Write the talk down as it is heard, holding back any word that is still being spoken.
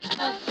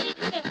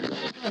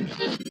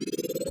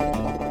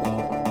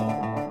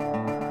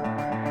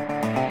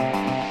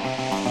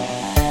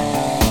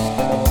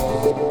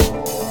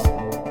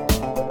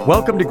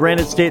Welcome to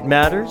Granite State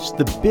Matters,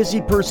 the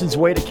busy person's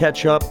way to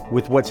catch up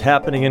with what's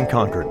happening in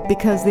Concord.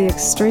 Because the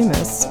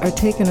extremists are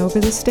taking over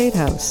the State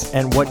House.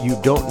 And what you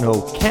don't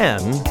know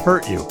can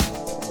hurt you.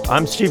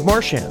 I'm Steve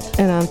Marchand.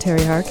 And I'm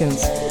Teri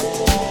Harkins.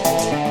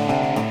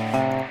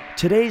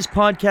 Today's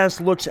podcast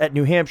looks at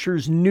New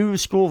Hampshire's new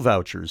school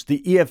vouchers,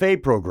 the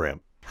EFA program.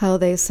 How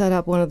they set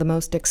up one of the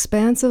most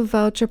expansive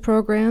voucher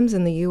programs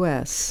in the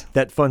U.S.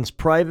 that funds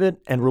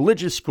private and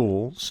religious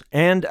schools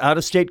and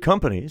out-of-state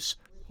companies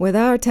with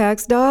our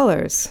tax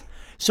dollars.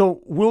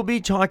 So we'll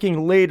be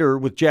talking later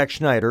with Jack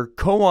Schneider,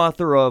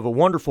 co-author of a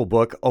wonderful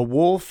book, A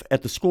Wolf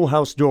at the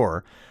Schoolhouse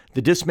Door,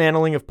 The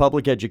Dismantling of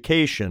Public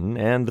Education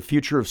and the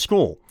Future of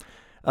School.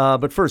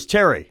 But first,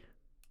 Teri,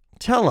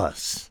 tell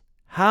us,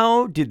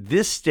 how did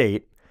this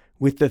state,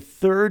 with the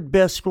third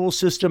best school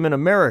system in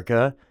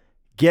America,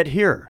 get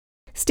here?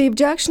 Steve,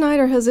 Jack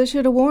Schneider has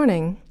issued a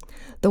warning.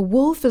 The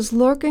wolf is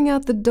lurking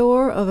at the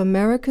door of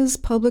America's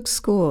public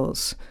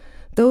schools.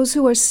 Those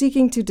who are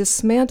seeking to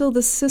dismantle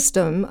the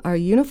system are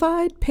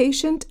unified,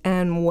 patient,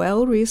 and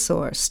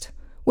well-resourced.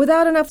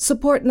 Without enough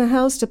support in the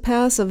House to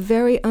pass a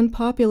very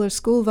unpopular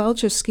school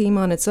voucher scheme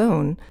on its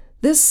own,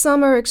 this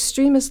summer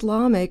extremist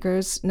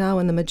lawmakers, now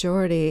in the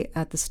majority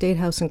at the State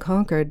House in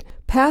Concord,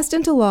 passed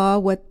into law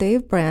what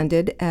they've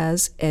branded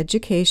as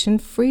education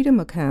freedom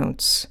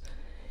accounts.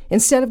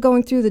 Instead of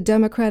going through the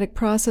democratic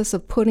process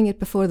of putting it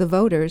before the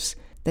voters,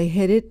 they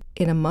hid it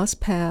in a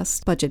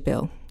must-pass budget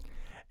bill.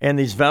 And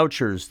these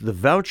vouchers, the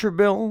voucher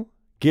bill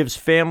gives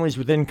families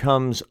with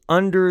incomes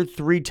under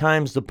 3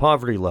 times the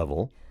poverty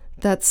level.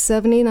 That's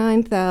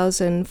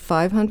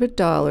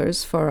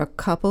 $79,500 for a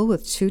couple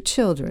with 2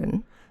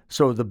 children.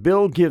 So the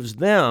bill gives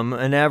them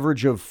an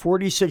average of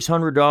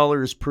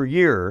 $4,600 per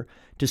year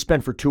to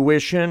spend for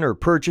tuition or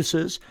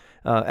purchases.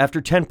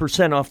 After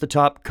 10% off the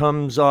top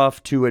comes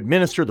off to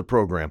administer the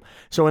program.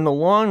 So in the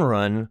long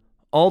run,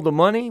 all the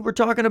money we're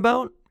talking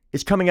about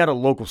is coming out of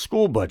local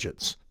school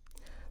budgets.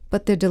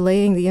 But they're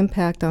delaying the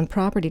impact on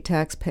property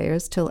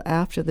taxpayers till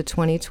after the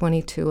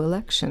 2022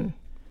 election.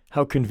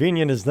 How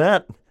convenient is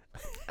that?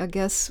 I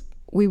guess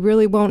we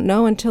really won't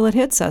know until it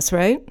hits us,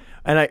 right?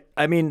 And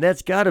I mean,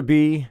 that's got to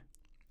be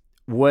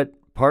what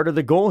part of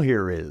the goal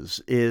here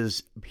is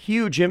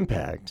huge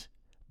impact,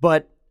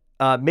 but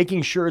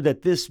making sure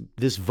that this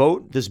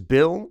vote, this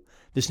bill,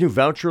 this new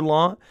voucher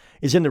law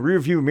is in the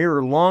rearview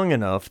mirror long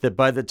enough that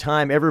by the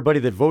time everybody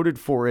that voted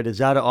for it is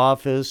out of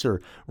office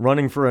or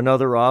running for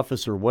another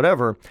office or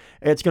whatever,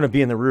 it's going to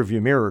be in the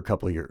rearview mirror a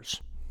couple of years.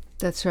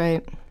 That's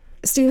right.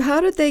 Steve, how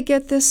did they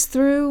get this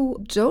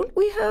through? Don't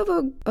we have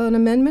an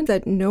amendment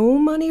that no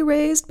money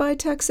raised by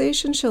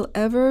taxation shall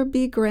ever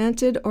be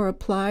granted or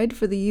applied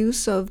for the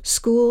use of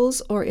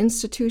schools or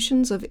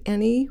institutions of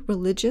any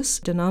religious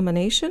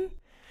denomination?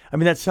 I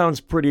mean, that sounds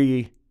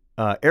pretty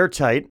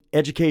airtight.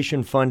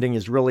 Education funding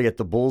is really at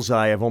the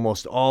bullseye of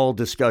almost all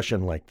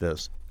discussion like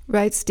this.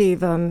 Right,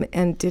 Steve.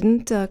 And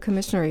didn't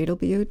Commissioner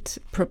Edelbutte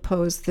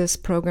propose this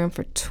program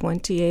for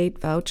 28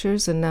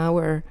 vouchers, and now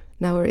we're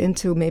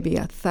into maybe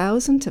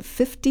 1,000 to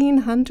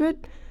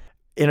 1,500?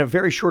 In a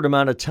very short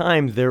amount of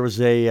time, there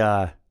was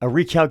a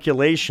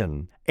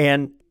recalculation.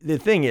 And the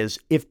thing is,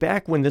 if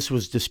back when this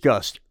was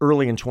discussed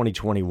early in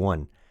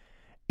 2021,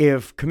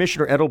 if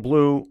Commissioner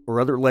Edelbutte or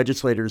other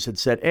legislators had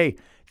said, hey,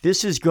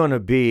 this is going to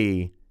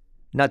be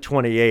not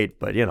 28,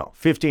 but,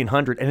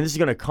 1,500, and this is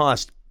going to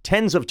cost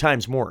tens of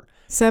times more.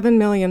 $7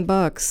 million.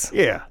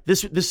 Yeah,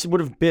 this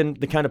would have been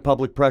the kind of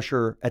public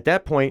pressure at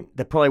that point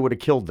that probably would have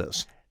killed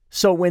this.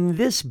 So when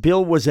this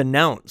bill was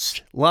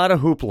announced, a lot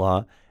of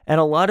hoopla and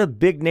a lot of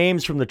big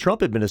names from the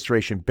Trump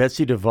administration,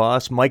 Betsy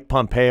DeVos, Mike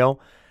Pompeo,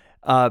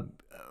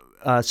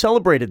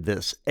 celebrated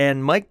this.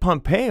 And Mike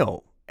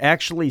Pompeo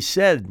actually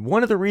said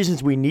one of the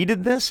reasons we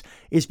needed this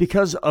is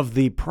because of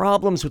the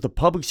problems with the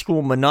public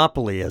school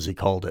monopoly, as he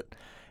called it,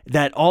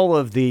 that all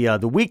of the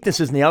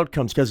weaknesses and the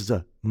outcomes because it's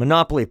a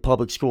monopoly of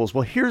public schools.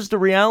 Well, here's the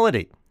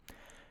reality.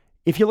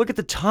 If you look at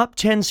the top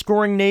 10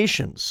 scoring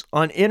nations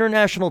on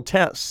international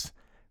tests,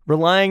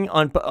 relying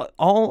on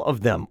all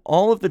of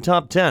the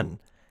top 10,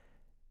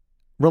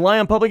 rely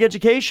on public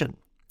education.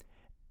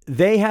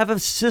 They have a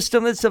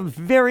system that's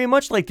very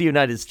much like the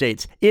United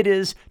States. It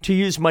is, to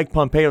use Mike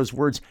Pompeo's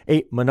words,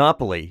 a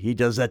monopoly. He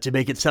does that to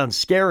make it sound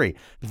scary.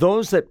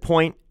 Those that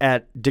point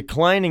at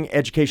declining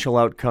educational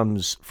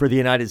outcomes for the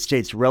United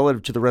States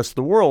relative to the rest of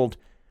the world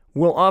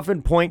will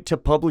often point to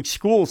public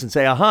schools and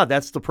say, aha,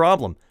 that's the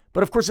problem.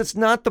 But of course, it's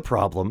not the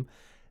problem.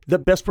 The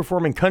best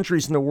performing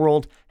countries in the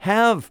world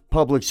have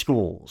public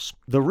schools.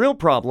 The real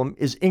problem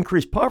is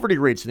increased poverty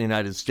rates in the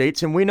United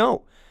States. And we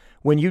know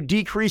when you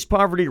decrease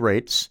poverty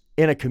rates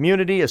in a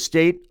community, a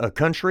state, a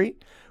country,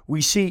 we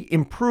see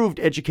improved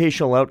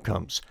educational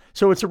outcomes.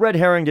 So it's a red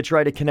herring to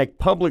try to connect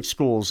public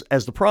schools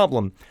as the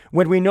problem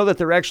when we know that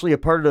they're actually a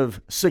part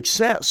of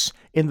success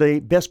in the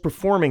best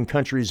performing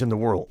countries in the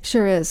world.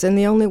 Sure is. And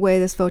the only way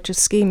this voucher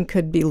scheme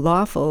could be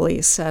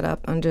lawfully set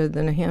up under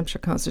the New Hampshire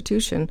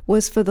Constitution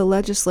was for the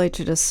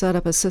legislature to set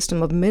up a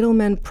system of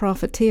middlemen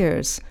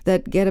profiteers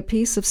that get a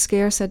piece of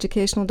scarce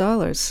educational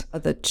dollars.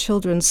 The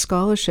Children's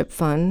Scholarship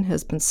Fund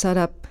has been set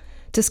up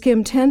to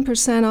skim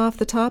 10% off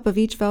the top of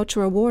each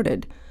voucher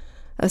awarded.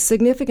 A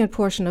significant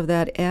portion of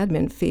that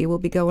admin fee will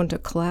be going to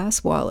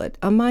Class Wallet,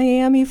 a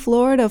Miami,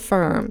 Florida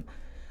firm.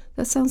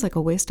 That sounds like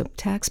a waste of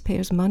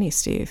taxpayers' money,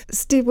 Steve.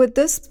 Steve, would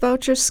this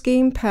voucher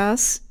scheme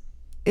pass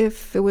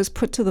if it was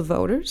put to the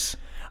voters?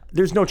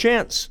 There's no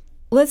chance.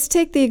 Let's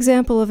take the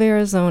example of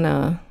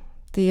Arizona.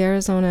 The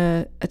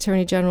Arizona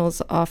Attorney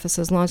General's office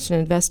has launched an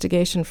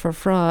investigation for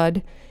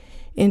fraud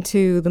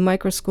into the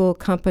microschool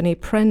company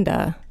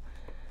Prenda.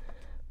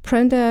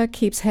 Prenda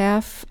keeps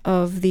half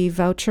of the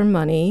voucher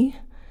money,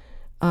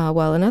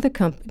 while another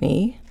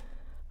company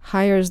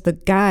hires the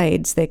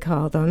guides, they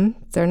call them.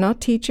 They're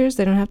not teachers.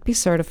 They don't have to be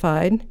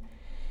certified.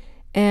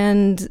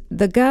 And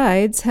the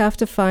guides have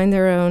to find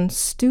their own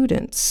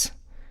students.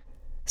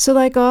 So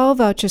like all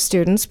voucher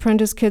students,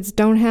 Prenda's kids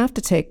don't have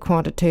to take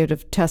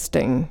quantitative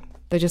testing.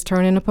 They just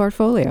turn in a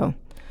portfolio.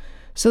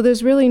 So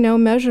there's really no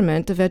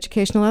measurement of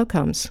educational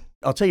outcomes.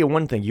 I'll tell you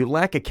one thing. You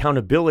lack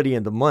accountability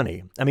in the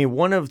money. I mean,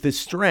 one of the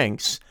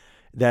strengths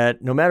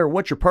that no matter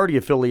what your party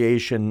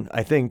affiliation,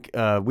 I think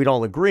we'd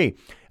all agree,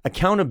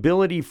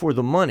 accountability for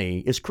the money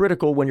is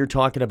critical when you're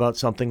talking about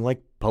something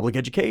like public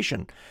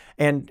education.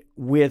 And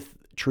with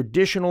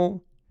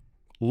traditional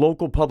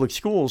local public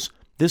schools,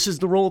 this is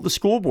the role of the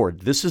school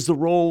board. This is the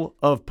role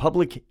of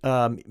public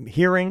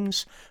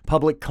hearings,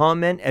 public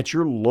comment at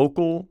your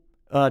local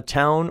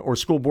town or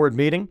school board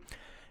meeting.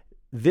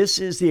 This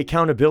is the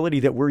accountability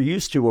that we're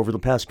used to over the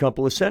past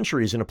couple of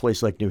centuries in a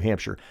place like New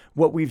Hampshire.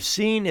 What we've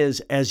seen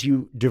is as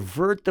you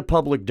divert the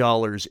public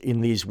dollars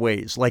in these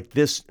ways, like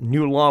this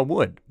new law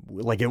would,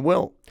 like it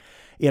will,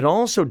 it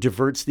also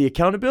diverts the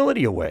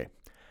accountability away.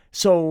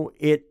 So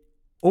it,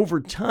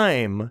 over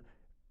time,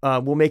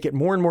 will make it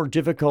more and more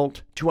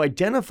difficult to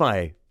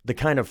identify the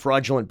kind of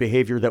fraudulent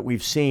behavior that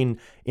we've seen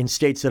in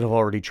states that have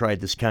already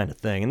tried this kind of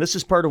thing. And this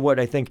is part of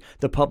what I think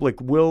the public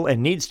will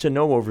and needs to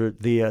know over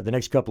the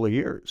next couple of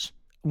years.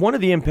 One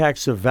of the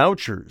impacts of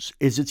vouchers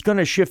is it's going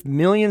to shift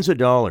millions of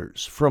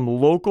dollars from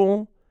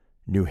local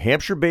New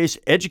Hampshire-based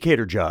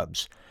educator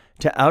jobs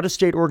to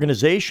out-of-state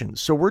organizations.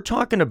 So we're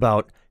talking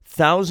about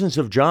thousands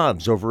of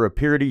jobs over a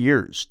period of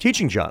years,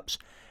 teaching jobs,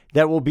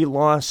 that will be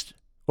lost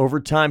over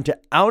time to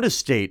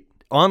out-of-state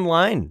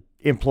online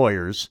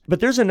employers. But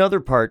there's another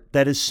part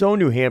that is so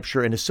New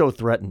Hampshire and is so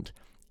threatened.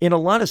 In a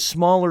lot of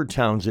smaller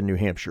towns in New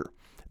Hampshire,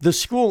 the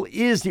school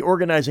is the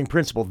organizing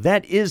principle.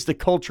 That is the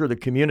culture of the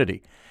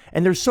community.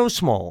 And they're so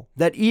small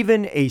that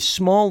even a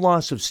small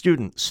loss of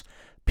students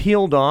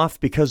peeled off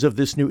because of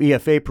this new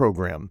EFA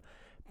program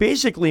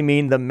basically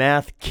mean the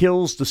math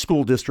kills the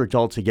school district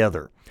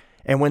altogether.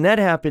 And when that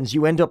happens,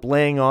 you end up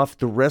laying off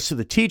the rest of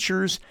the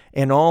teachers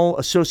and all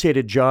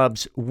associated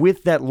jobs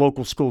with that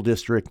local school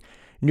district.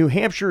 New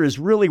Hampshire is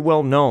really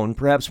well known,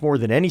 perhaps more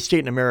than any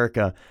state in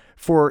America,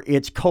 for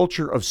its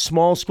culture of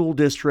small school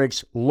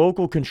districts,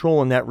 local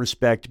control in that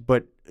respect,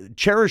 but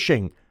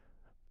cherishing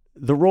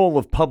the role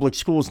of public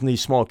schools in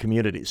these small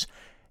communities.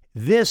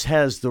 This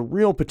has the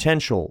real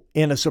potential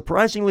in a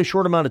surprisingly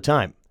short amount of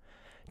time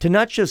to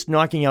not just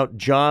knocking out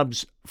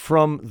jobs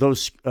from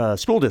those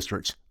school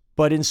districts,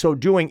 but in so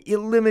doing,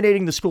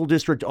 eliminating the school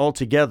district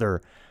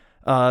altogether.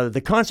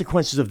 The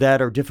consequences of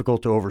that are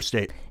difficult to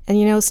overstate. And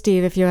you know,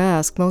 Steve, if you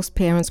ask, most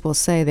parents will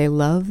say they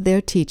love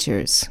their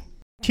teachers.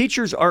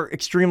 Teachers are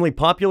extremely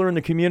popular in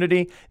the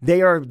community.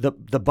 They are the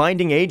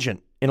binding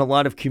agent in a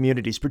lot of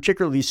communities,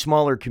 particularly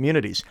smaller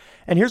communities.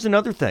 And here's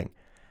another thing,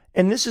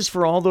 and this is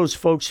for all those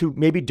folks who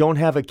maybe don't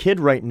have a kid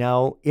right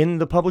now in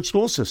the public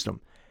school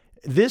system.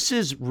 This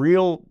is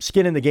real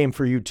skin in the game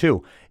for you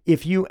too.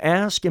 If you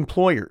ask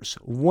employers,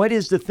 what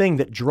is the thing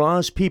that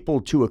draws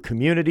people to a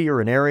community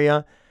or an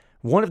area?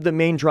 One of the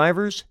main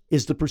drivers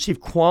is the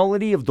perceived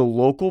quality of the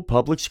local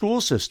public school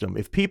system.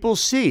 If people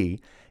see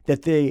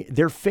that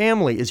their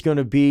family is going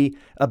to be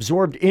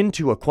absorbed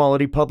into a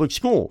quality public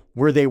school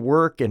where they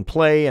work and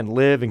play and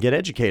live and get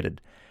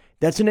educated,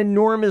 that's an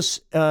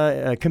enormous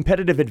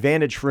competitive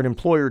advantage for an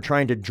employer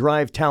trying to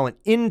drive talent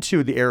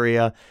into the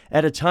area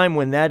at a time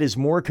when that is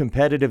more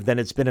competitive than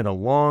it's been in a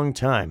long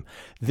time.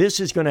 This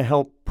is going to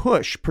help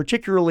push,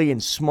 particularly in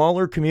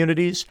smaller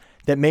communities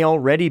that may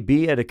already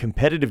be at a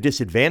competitive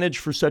disadvantage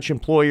for such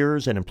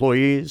employers and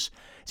employees.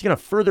 It's going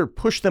to further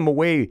push them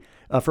away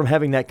from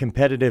having that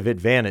competitive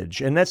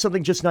advantage. And that's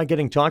something just not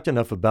getting talked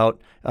enough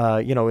about,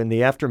 in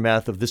the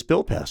aftermath of this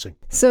bill passing.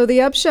 So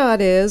the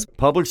upshot is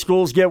public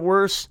schools get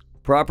worse,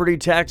 property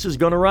taxes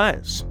going to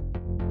rise.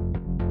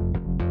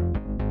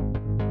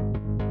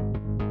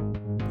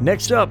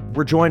 Next up,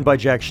 we're joined by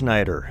Jack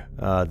Schneider.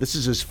 This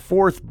is his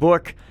fourth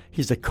book.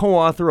 He's the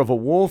co-author of A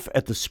Wolf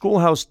at the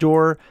Schoolhouse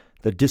Door,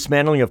 The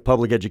Dismantling of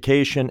Public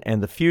Education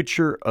and the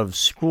Future of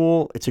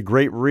School. It's a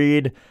great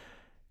read.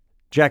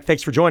 Jack,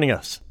 thanks for joining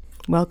us.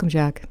 Welcome,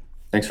 Jack.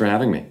 Thanks for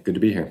having me. Good to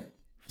be here.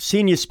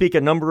 seen you speak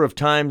a number of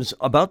times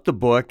about the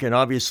book and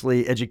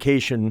obviously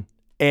education,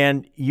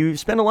 and you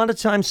spent a lot of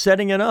time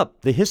setting it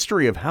up, the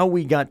history of how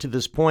we got to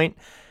this point.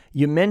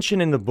 You mention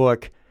in the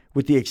book,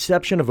 with the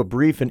exception of a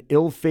brief and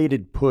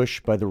ill-fated push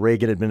by the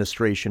Reagan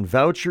administration,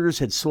 vouchers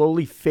had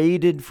slowly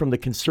faded from the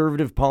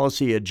conservative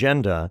policy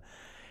agenda.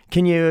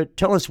 Can you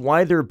tell us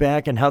why they're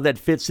back and how that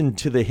fits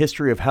into the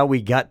history of how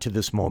we got to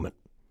this moment?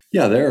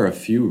 Yeah, there are a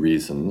few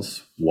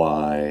reasons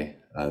why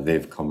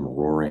they've come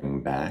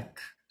roaring back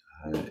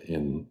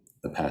in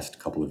the past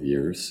couple of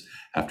years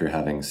after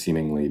having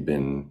seemingly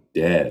been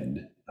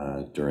dead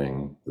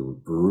during the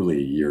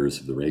early years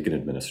of the Reagan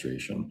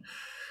administration.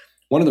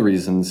 One of the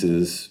reasons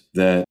is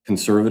that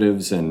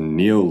conservatives and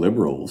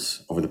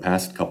neoliberals over the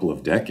past couple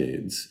of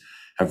decades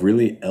have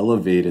really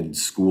elevated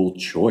school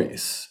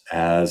choice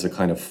as a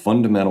kind of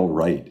fundamental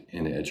right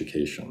in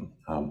education.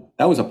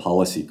 That was a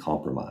policy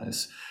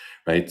compromise,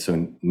 right?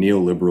 So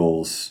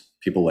neoliberals,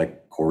 people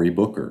like Cory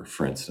Booker,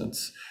 for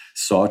instance,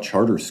 saw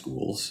charter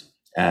schools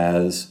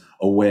as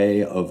a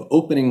way of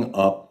opening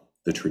up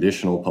the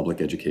traditional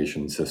public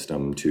education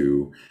system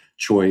to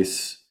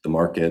choice, the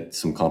market,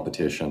 some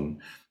competition,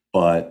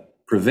 but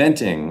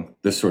preventing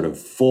the sort of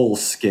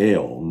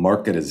full-scale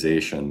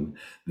marketization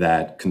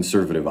that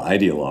conservative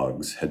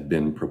ideologues had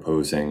been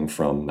proposing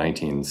from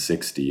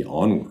 1960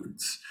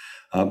 onwards.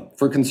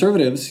 For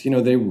conservatives,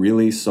 they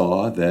really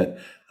saw that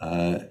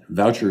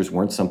vouchers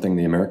weren't something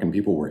the American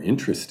people were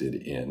interested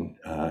in,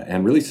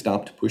 and really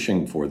stopped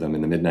pushing for them in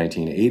the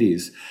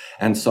mid-1980s,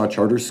 and saw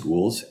charter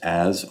schools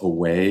as a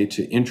way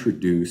to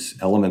introduce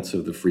elements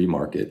of the free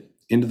market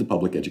into the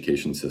public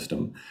education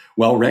system,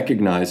 while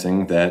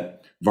recognizing that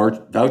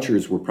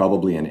vouchers were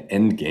probably an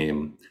end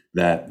game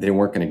that they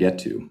weren't going to get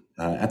to.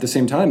 At the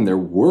same time, there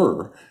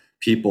were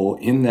people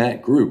in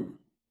that group,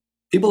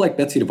 people like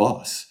Betsy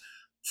DeVos,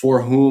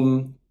 for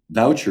whom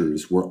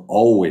vouchers were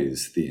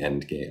always the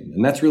end game.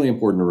 And that's really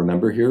important to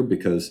remember here,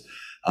 because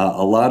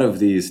a lot of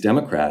these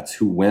Democrats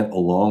who went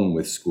along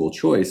with school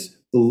choice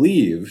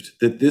believed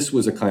that this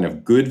was a kind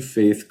of good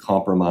faith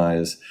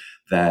compromise,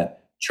 that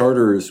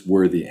charters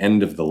were the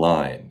end of the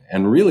line.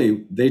 And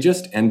really, they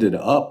just ended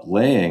up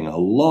laying a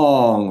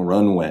long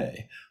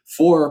runway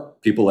for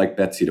people like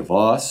Betsy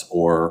DeVos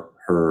or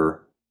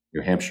her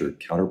New Hampshire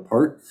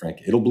counterpart,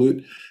 Frank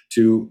Edelblut,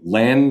 to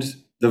land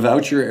the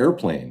voucher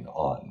airplane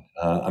on.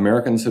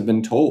 Americans have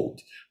been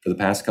told for the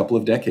past couple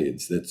of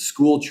decades that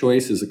school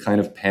choice is a kind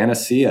of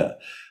panacea,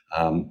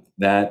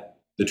 that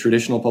the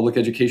traditional public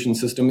education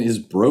system is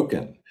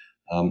broken.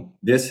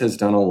 This has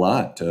done a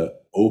lot to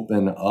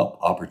open up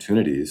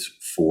opportunities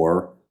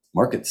for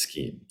market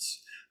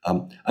schemes.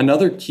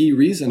 Another key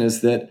reason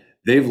is that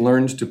they've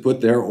learned to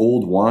put their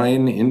old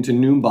wine into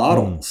new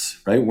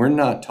bottles, right? We're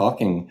not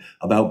talking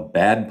about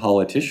bad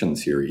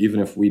politicians here,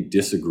 even if we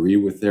disagree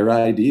with their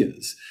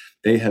ideas.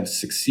 They have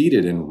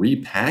succeeded in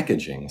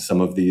repackaging some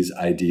of these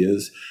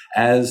ideas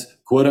as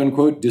quote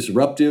unquote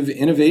disruptive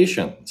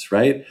innovations,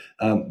 right?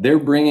 They're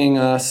bringing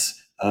us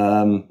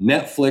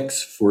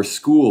Netflix for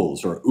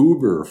schools or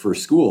Uber for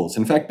schools.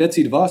 In fact,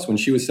 Betsy DeVos, when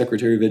she was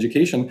Secretary of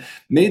Education,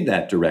 made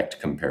that direct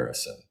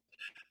comparison.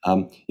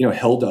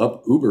 Held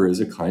up Uber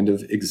as a kind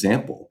of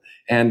example.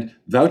 And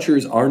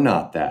vouchers are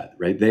not that,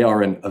 right? They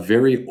are a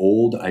very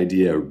old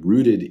idea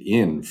rooted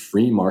in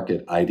free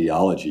market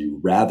ideology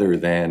rather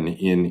than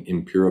in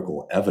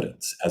empirical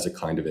evidence as a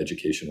kind of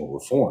educational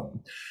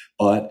reform.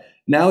 But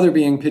now they're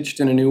being pitched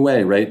in a new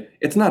way, right?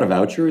 It's not a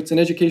voucher, it's an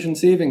education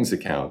savings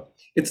account.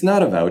 It's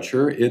not a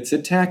voucher, it's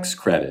a tax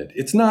credit.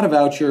 It's not a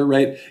voucher,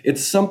 right?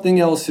 It's something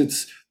else.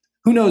 It's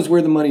who knows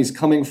where the money's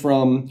coming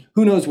from,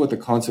 who knows what the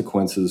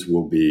consequences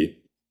will be.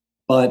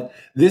 But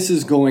this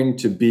is going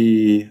to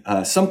be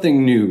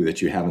something new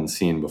that you haven't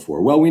seen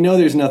before. Well, we know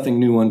there's nothing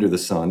new under the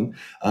sun,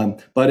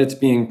 but it's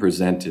being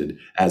presented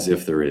as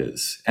if there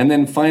is. And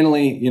then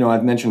finally,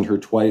 I've mentioned her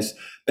twice.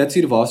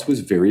 Betsy DeVos was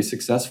very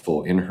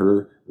successful in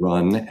her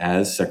run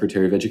as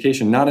Secretary of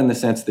Education, not in the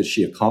sense that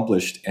she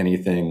accomplished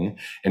anything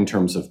in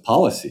terms of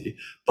policy,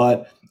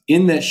 but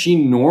in that she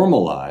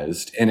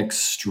normalized an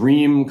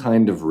extreme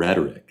kind of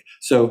rhetoric.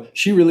 So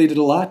she really did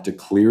a lot to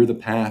clear the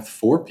path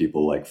for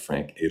people like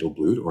Frank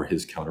Edelblut or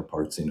his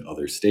counterparts in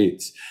other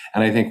states.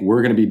 And I think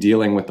we're going to be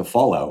dealing with the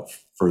fallout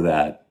for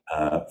that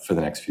for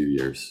the next few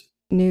years.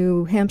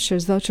 New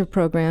Hampshire's voucher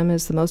program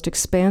is the most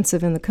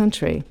expansive in the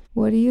country.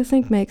 What do you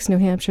think makes New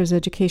Hampshire's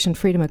Education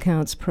Freedom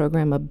Accounts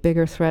program a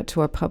bigger threat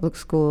to our public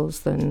schools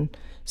than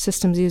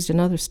systems used in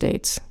other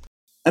states?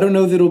 I don't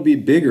know that it'll be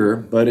bigger,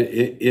 but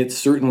it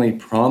certainly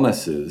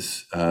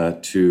promises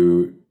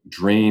to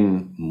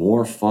drain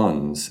more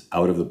funds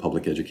out of the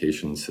public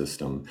education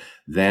system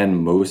than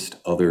most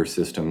other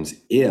systems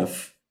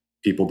if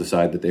people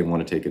decide that they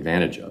want to take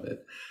advantage of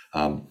it.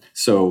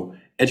 So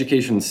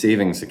education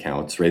savings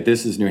accounts, right?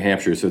 This is New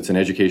Hampshire, so it's an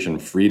education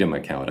freedom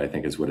account, I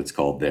think is what it's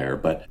called there.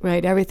 But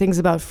right, everything's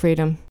about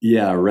freedom.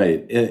 Yeah,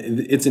 right.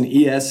 It's an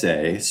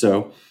ESA.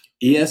 So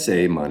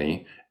ESA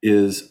money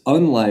is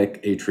unlike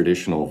a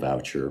traditional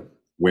voucher,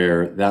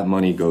 where that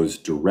money goes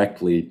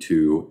directly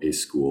to a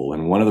school.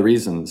 And one of the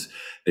reasons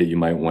that you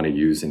might want to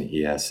use an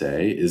ESA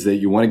is that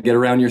you want to get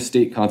around your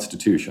state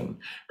constitution,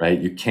 right?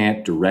 You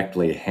can't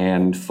directly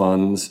hand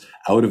funds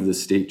out of the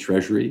state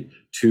treasury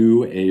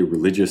to a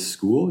religious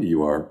school.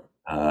 You are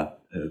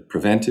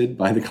prevented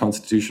by the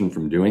Constitution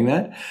from doing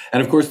that.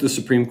 And of course, the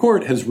Supreme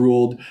Court has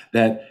ruled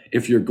that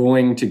if you're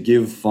going to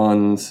give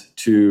funds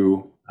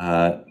to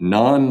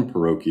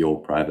non-parochial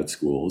private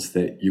schools,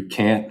 that you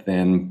can't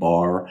then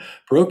bar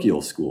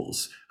parochial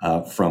schools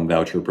from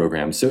voucher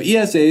programs. So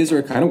ESAs are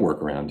a kind of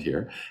workaround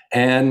here.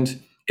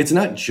 And it's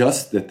not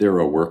just that they're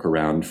a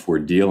workaround for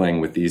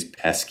dealing with these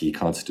pesky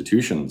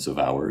constitutions of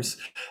ours.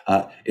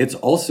 It's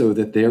also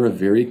that they're a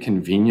very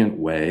convenient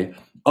way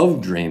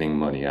of draining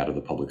money out of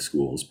the public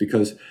schools,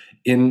 because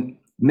in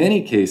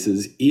many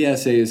cases,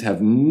 ESAs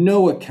have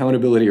no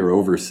accountability or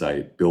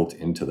oversight built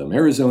into them.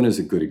 Arizona is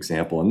a good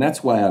example, and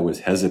that's why I was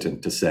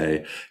hesitant to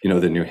say,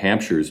 the New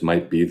Hampshires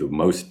might be the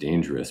most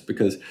dangerous,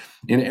 because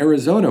in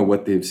Arizona,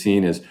 what they've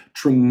seen is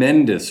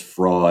tremendous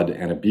fraud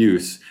and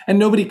abuse, and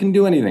nobody can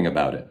do anything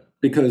about it,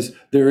 because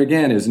there,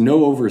 again, is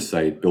no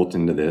oversight built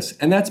into this,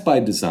 and that's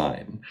by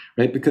design,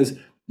 right? Because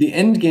the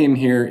end game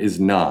here is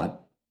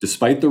not,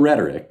 despite the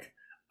rhetoric,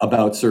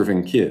 about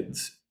serving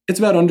kids. It's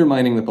about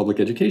undermining the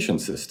public education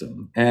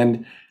system.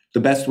 And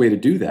the best way to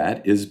do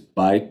that is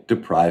by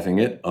depriving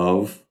it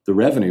of the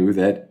revenue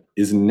that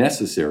is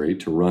necessary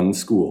to run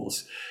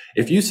schools.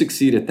 If you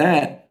succeed at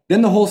that,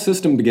 then the whole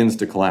system begins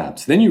to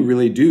collapse. Then you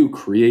really do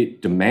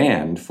create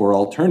demand for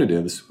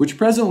alternatives, which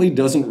presently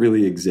doesn't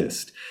really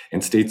exist.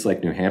 In states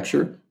like New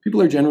Hampshire,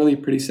 people are generally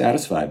pretty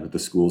satisfied with the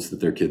schools that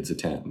their kids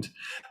attend.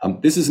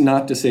 This is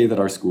not to say that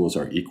our schools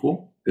are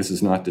equal. This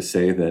is not to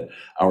say that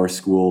our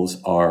schools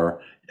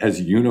are as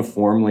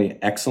uniformly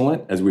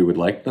excellent as we would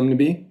like them to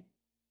be.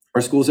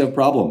 Our schools have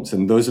problems,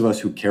 and those of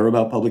us who care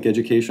about public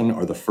education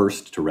are the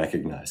first to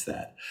recognize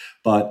that.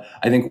 But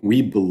I think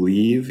we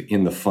believe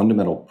in the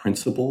fundamental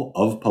principle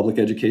of public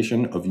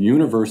education, of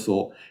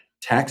universal,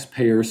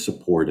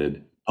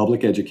 taxpayer-supported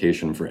public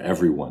education for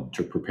everyone,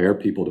 to prepare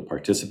people to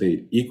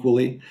participate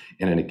equally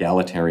in an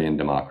egalitarian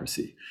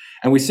democracy.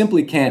 And we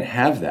simply can't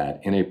have that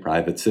in a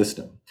private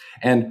system.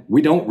 And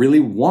we don't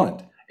really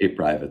want a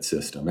private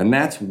system. And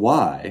that's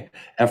why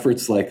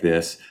efforts like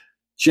this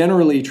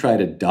generally try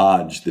to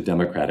dodge the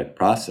democratic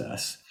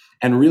process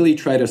and really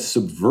try to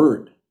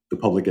subvert the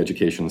public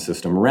education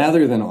system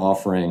rather than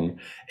offering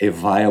a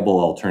viable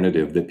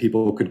alternative that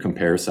people could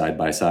compare side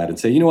by side and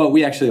say, you know what,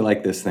 we actually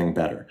like this thing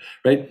better,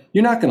 right?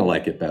 You're not going to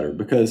like it better,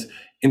 because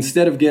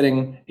instead of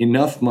getting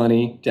enough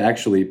money to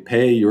actually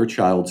pay your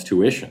child's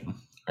tuition,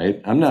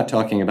 right? I'm not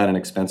talking about an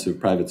expensive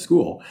private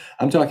school.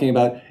 I'm talking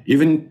about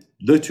even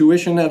the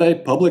tuition at a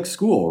public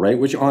school, right?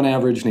 Which on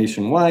average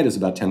nationwide is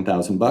about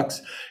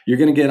 $10,000. You're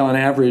going to get on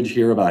average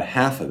here about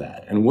half of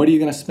that. And what are you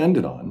going to spend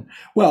it on?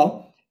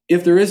 Well,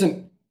 if there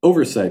isn't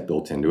oversight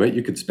built into it,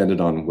 you could spend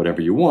it on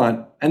whatever you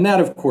want. And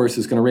that, of course,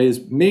 is going to raise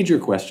major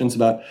questions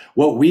about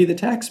what we, the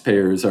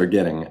taxpayers, are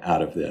getting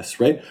out of this,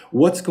 right?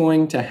 What's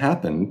going to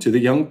happen to the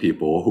young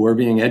people who are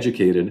being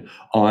educated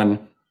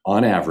on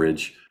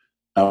average,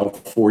 about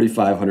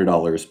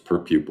 $4,500 per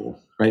pupil,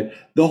 right?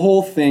 The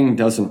whole thing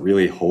doesn't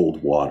really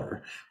hold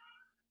water.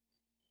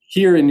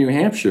 Here in New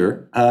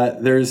Hampshire,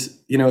 there's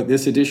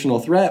this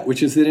additional threat,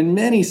 which is that in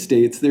many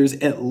states, there's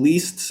at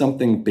least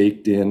something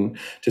baked in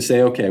to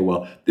say, okay,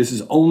 well, this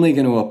is only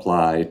going to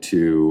apply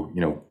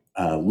to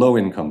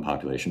low-income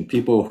population,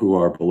 people who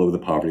are below the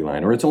poverty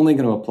line, or it's only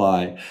going to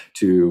apply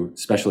to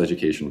special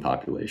education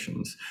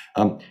populations.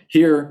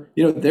 Here,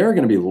 there are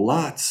going to be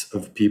lots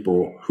of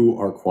people who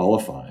are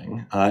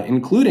qualifying,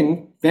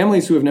 including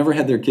families who have never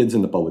had their kids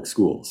in the public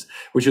schools,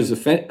 which is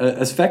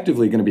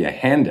effectively going to be a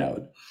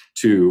handout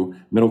to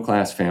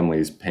middle-class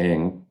families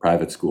paying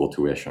private school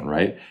tuition,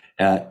 right?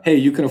 Hey,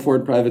 you can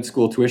afford private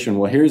school tuition.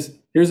 Well, here's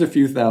a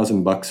few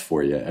 $1,000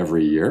 for you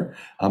every year.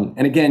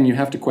 And again, you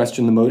have to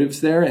question the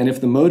motives there. And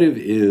if the motive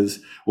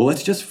is, well,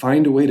 let's just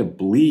find a way to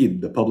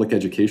bleed the public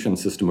education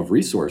system of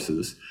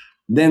resources,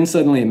 then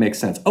suddenly it makes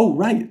sense. Oh,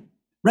 right.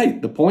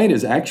 The point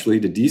is actually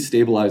to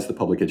destabilize the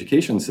public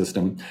education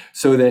system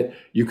so that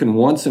you can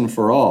once and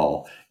for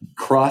all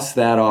cross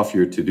that off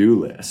your to-do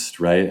list,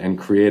 right? And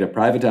create a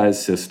privatized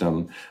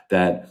system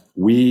that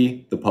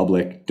we, the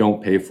public,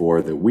 don't pay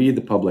for, that we, the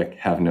public,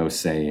 have no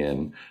say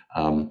in.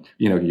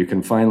 You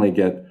can finally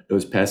get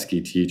those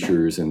pesky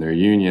teachers and their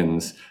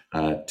unions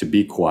to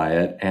be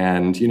quiet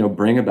and,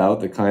 bring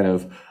about the kind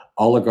of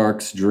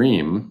oligarch's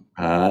dream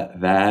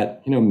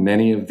that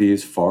many of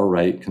these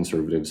far-right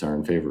conservatives are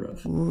in favor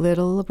of.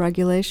 Little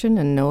regulation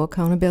and no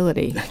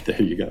accountability.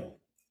 There you go.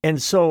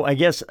 And so I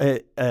guess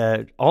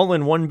all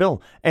in one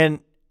bill. And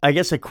I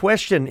guess a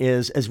question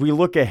is, as we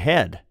look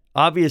ahead,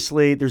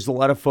 obviously there's a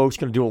lot of folks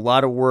going to do a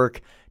lot of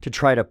work to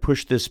try to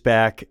push this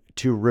back,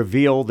 to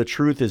reveal the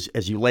truth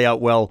as you lay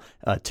out well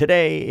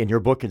today in your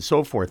book and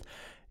so forth.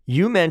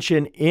 You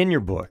mention in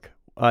your book,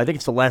 I think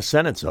it's the last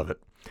sentence of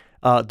it,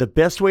 the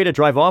best way to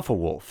drive off a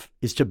wolf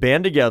is to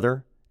band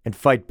together and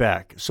fight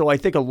back. So I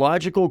think a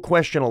logical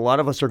question a lot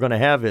of us are going to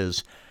have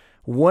is,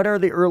 What are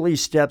the early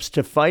steps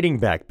to fighting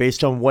back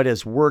based on what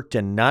has worked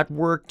and not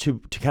worked to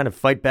kind of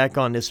fight back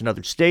on this in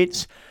other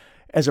states?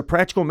 As a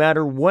practical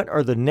matter, what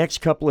are the next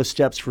couple of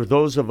steps for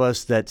those of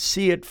us that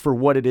see it for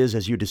what it is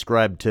as you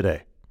described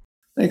today?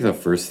 I think the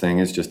first thing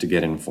is just to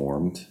get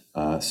informed.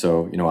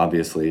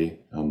 Obviously,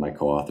 my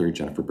co-author,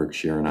 Jennifer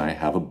Berkshire, and I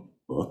have a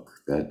book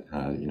that,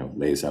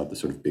 lays out the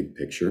sort of big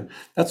picture.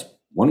 That's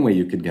one way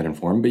you could get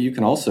informed, but you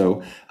can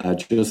also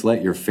just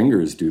let your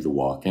fingers do the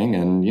walking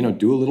and,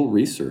 do a little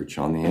research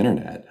on the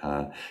internet.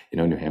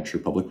 New Hampshire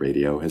Public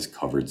Radio has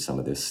covered some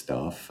of this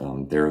stuff.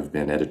 There have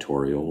been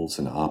editorials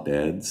and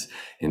op-eds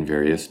in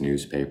various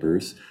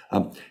newspapers.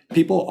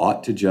 People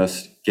ought to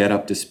just get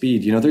up to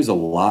speed. There's a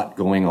lot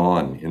going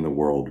on in the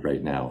world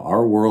right now.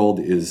 Our world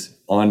is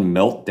on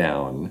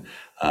meltdown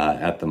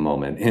at the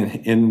moment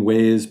in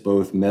ways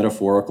both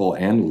metaphorical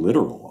and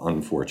literal,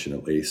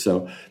 unfortunately.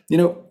 So,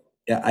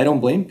 I don't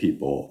blame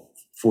people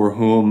for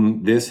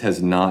whom this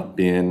has not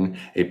been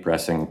a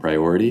pressing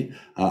priority.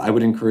 I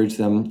would encourage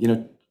them,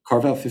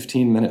 carve out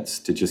 15 minutes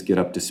to just get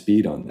up to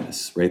speed on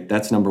this, right?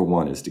 That's number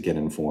one, is to get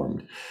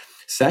informed.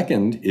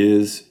 Second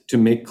is to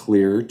make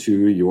clear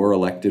to your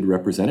elected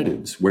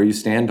representatives where you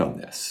stand on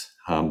this.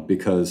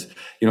 Because,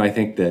 I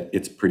think that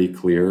it's pretty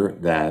clear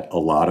that a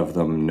lot of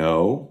them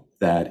know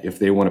that if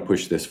they want to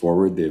push this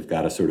forward, they've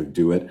got to sort of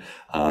do it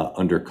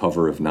under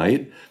cover of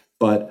night.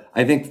 But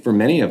I think for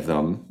many of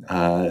them,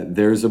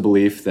 there's a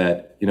belief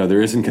that,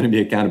 there isn't going to be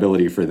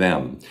accountability for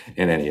them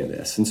in any of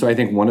this. And so I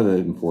think one of the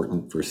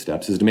important first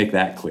steps is to make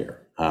that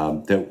clear,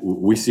 that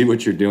we see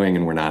what you're doing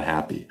and we're not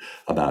happy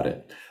about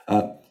it.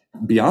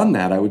 Beyond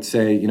that, I would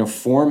say,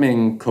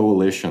 forming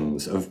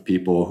coalitions of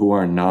people who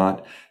are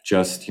not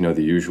just,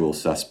 the usual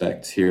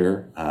suspects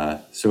here.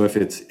 So if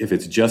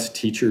it's just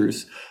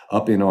teachers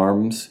up in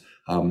arms,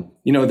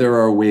 there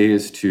are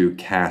ways to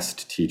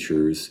cast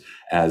teachers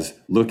as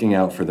looking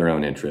out for their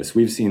own interests.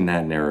 We've seen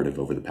that narrative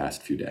over the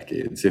past few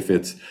decades. If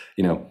it's,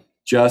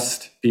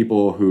 just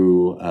people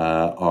who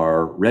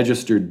are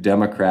registered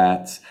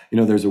Democrats,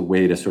 there's a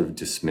way to sort of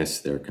dismiss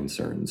their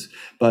concerns.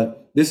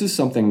 But this is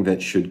something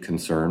that should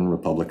concern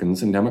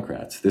Republicans and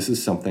Democrats. This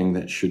is something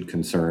that should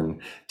concern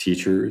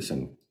teachers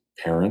and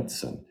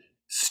parents and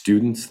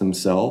students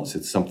themselves.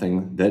 It's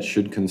something that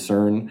should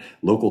concern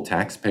local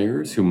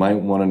taxpayers who might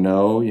want to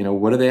know,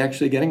 what are they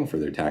actually getting for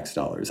their tax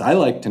dollars? I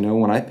like to know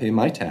when I pay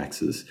my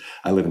taxes.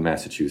 I live in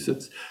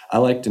Massachusetts. I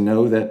like to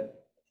know that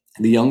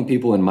the young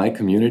people in my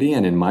community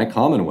and in my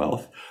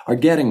Commonwealth are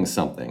getting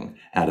something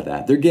out of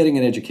that. They're getting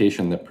an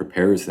education that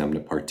prepares them to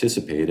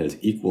participate as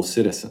equal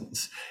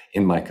citizens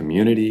in my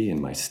community,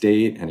 in my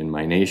state, and in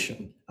my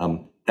nation.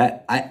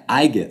 That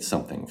I get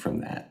something from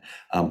that.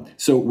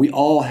 So we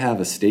all have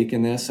a stake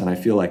in this, and I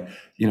feel like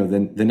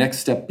the next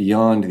step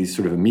beyond these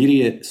sort of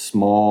immediate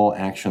small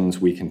actions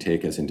we can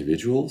take as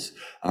individuals,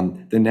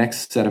 the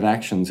next set of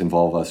actions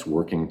involve us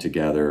working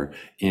together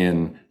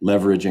in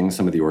leveraging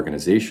some of the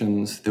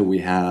organizations that we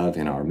have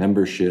in our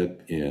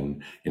membership,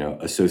 in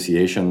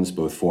associations,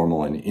 both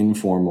formal and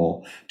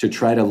informal, to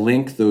try to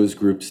link those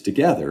groups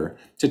together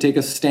to take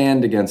a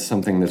stand against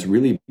something that's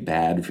really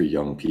bad for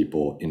young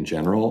people in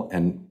general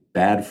and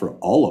bad for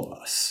all of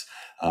us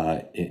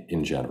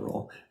in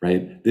general,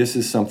 right? This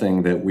is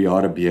something that we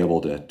ought to be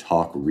able to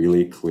talk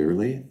really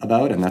clearly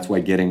about, and that's why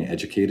getting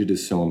educated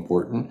is so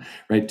important,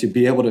 right? To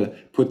be able to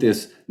put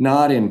this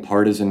not in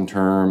partisan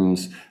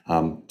terms,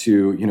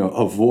 to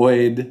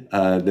avoid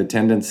the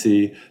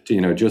tendency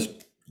to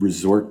just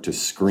resort to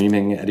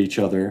screaming at each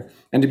other,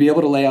 and to be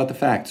able to lay out the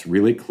facts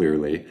really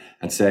clearly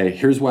and say,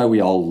 here's why we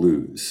all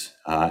lose,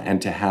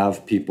 and to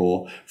have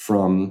people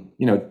from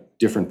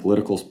different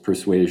political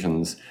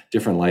persuasions,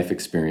 different life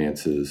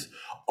experiences,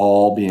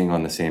 all being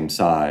on the same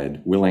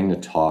side, willing to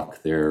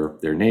talk their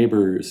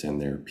neighbors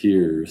and their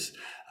peers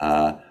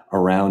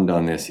around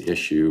on this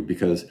issue.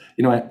 Because,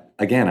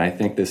 I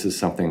think this is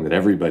something that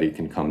everybody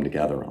can come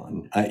together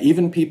on.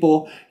 Even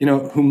people,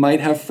 who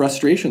might have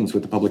frustrations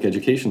with the public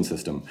education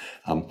system.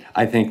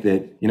 I think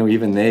that,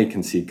 even they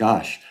can see,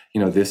 gosh,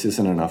 this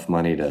isn't enough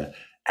money to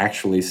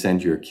actually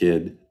send your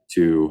kid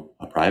to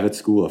a private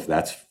school, if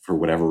that's for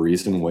whatever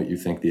reason what you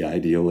think the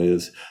ideal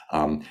is.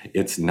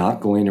 It's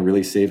not going to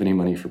really save any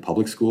money for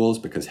public schools,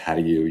 because how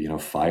do you,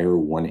 fire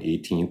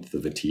 1/18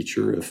 of a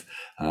teacher if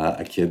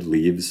a kid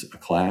leaves a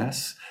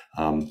class?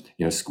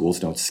 Schools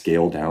don't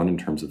scale down in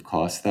terms of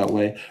costs that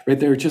way, right?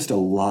 There are just a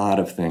lot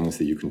of things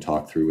that you can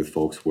talk through with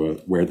folks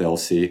where they'll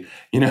see,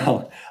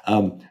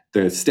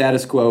 the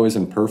status quo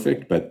isn't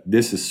perfect, but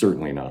this is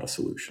certainly not a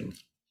solution.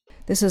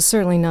 This is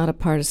certainly not a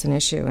partisan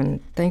issue,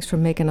 and thanks for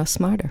making us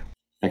smarter.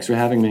 Thanks for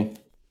having me.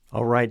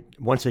 All right.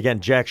 Once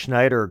again, Jack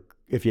Schneider,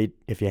 if you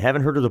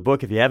haven't heard of the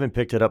book, if you haven't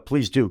picked it up,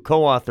 please do.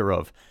 Co-author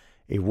of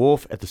A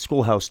Wolf at the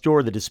Schoolhouse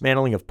Door, The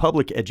Dismantling of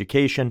Public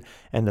Education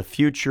and the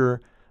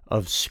Future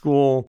of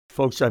School.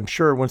 Folks, I'm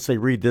sure once they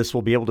read this,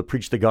 will be able to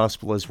preach the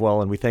gospel as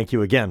well, and we thank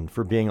you again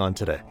for being on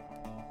today.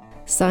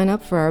 Sign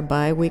up for our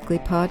bi-weekly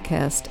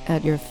podcast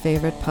at your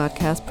favorite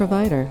podcast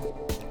provider,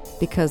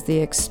 because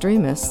the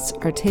extremists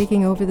are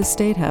taking over the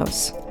State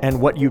House.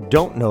 And what you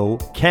don't know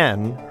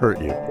can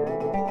hurt you.